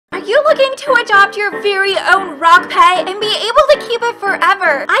you looking to adopt your very own rock pet and be able to keep it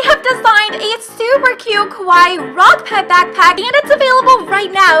forever? I have designed a super cute kawaii rock pet backpack and it's available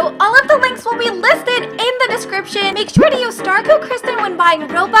right now. All of the links will be listed in the description. Make sure to use STARCODE KRYSTIN when buying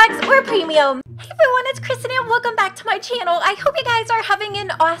Robux or Premium. Hey everyone, it's Krystin and welcome back to my channel. I hope you guys are having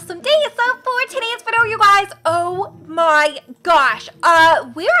an awesome day. So for today's video, you guys, oh my gosh,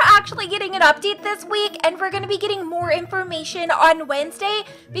 we're actually getting an update this week and we're going to be getting more information on Wednesday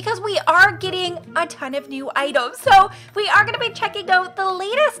because we are getting a ton of new items. So we are going to be checking out the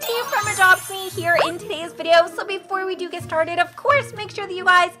latest team from Adopt Me here in today's video. So before we do get started, of course, make sure that you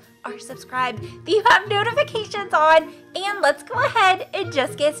guys are subscribed, that you have notifications on, and let's go ahead and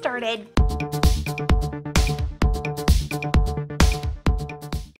just get started.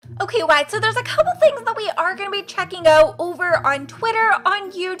 Okay, guys, so there's a couple things that we are going to be checking out over on Twitter,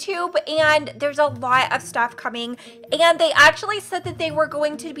 on YouTube, and there's a lot of stuff coming. And they actually said that they were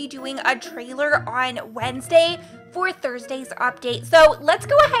going to be doing a trailer on Wednesday for Thursday's update. So let's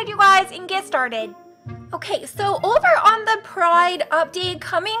go ahead, you guys, and get started. Okay, so over on the Pride update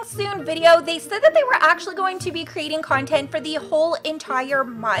coming soon video, they said that they were actually going to be creating content for the whole entire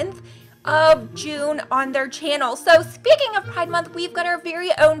month of June on their channel. So speaking of Pride Month, we've got our very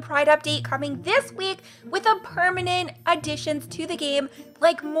own Pride update coming this week with a permanent additions to the game,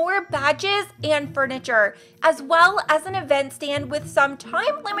 like more badges and furniture, as well as an event stand with some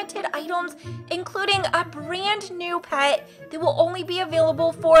time-limited items, including a brand new pet that will only be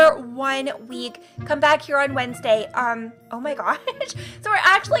available for 1 week. Come back here on Wednesday. Oh my gosh. So we're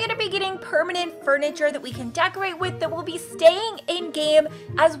actually going to be getting permanent furniture that we can decorate with that will be staying in game,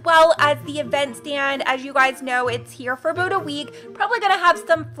 as well as the event stand. As you guys know, it's here for about a week. Probably going to have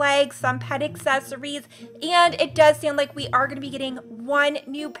some flags, some pet accessories, and it does sound like we are going to be getting one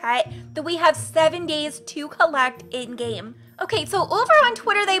new pet that we have 7 days to collect in game. Okay, so over on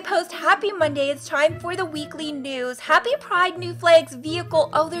Twitter, they post Happy Monday. It's time for the weekly news. Happy Pride, new flags, vehicle.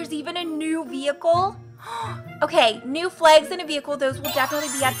 Oh, there's even a new vehicle. Okay, new flags and a vehicle. Those will definitely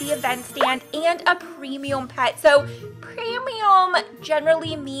be at the event stand, and a premium pet. So premium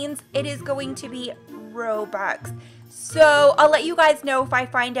generally means it is going to be Robux. So I'll let you guys know if I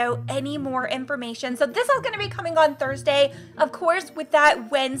find out any more information. So this is going to be coming on Thursday, of course, with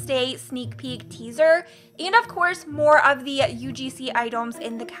that Wednesday sneak peek teaser, and of course more of the UGC items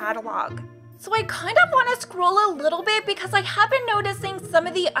in the catalog. So I kind of want to scroll a little bit because I have been noticing some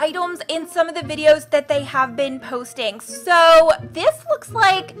of the items in some of the videos that they have been posting. So this looks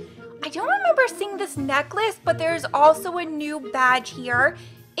like, I don't remember seeing this necklace, but there's also a new badge here.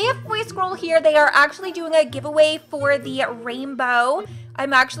 If we scroll here, they are actually doing a giveaway for the rainbow.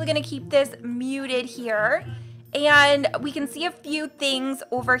 I'm actually going to keep this muted here. And we can see a few things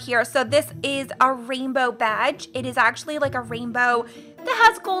over here. So this is a rainbow badge. It is actually like a rainbow that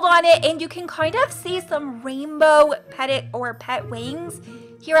has gold on it. And you can kind of see some rainbow pet wings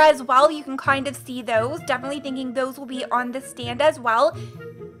here as well. You can kind of see those. Definitely thinking those will be on the stand as well.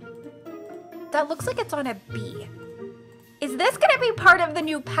 That looks like it's on a bee. Is this going to be part of the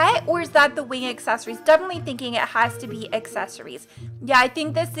new pet, or is that the wing accessories? Definitely thinking it has to be accessories. Yeah, I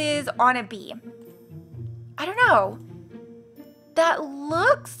think this is on a bee. I don't know. That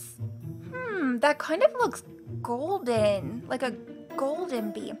looks, that kind of looks golden, like a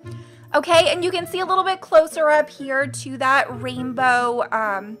golden bee. Okay, and you can see a little bit closer up here to that rainbow,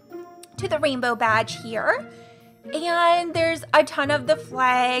 to the rainbow badge here. And there's a ton of the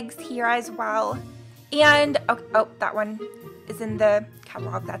flags here as well. And, oh, that one is in the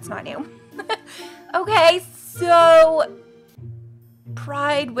catalog. That's not new. Okay, so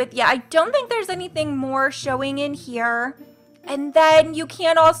Pride with, yeah, I don't think there's anything more showing in here. And then you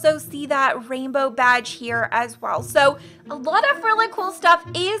can also see that rainbow badge here as well. So a lot of really cool stuff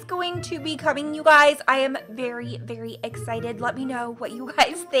is going to be coming, you guys. I am very, very excited. Let me know what you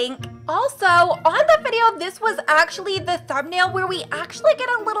guys think. Also, on the video, this was actually the thumbnail where we actually get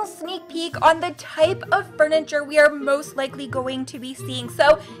a little sneak peek on the type of furniture we are most likely going to be seeing.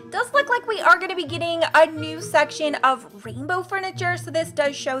 So it does look like we are going to be getting a new section of rainbow furniture. So this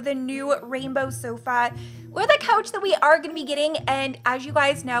does show the new rainbow sofa or the couch that we are going to be getting. And as you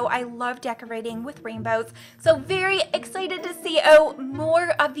guys know, I love decorating with rainbows. So very excited to see more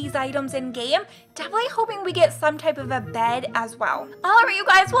of these items in game. Definitely hoping we get some type of a bed as well. All right, you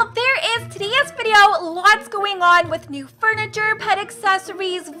guys. Well, there is today's video. Lots going on with new furniture, pet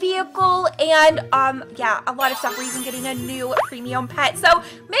accessories, vehicle, and yeah, a lot of stuff. We're even getting a new premium pet. So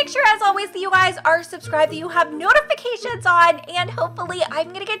make sure, as always, that you guys are subscribed, that you have notifications on, and hopefully I'm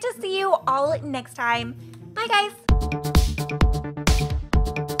going to get to see you all next time. Bye, guys.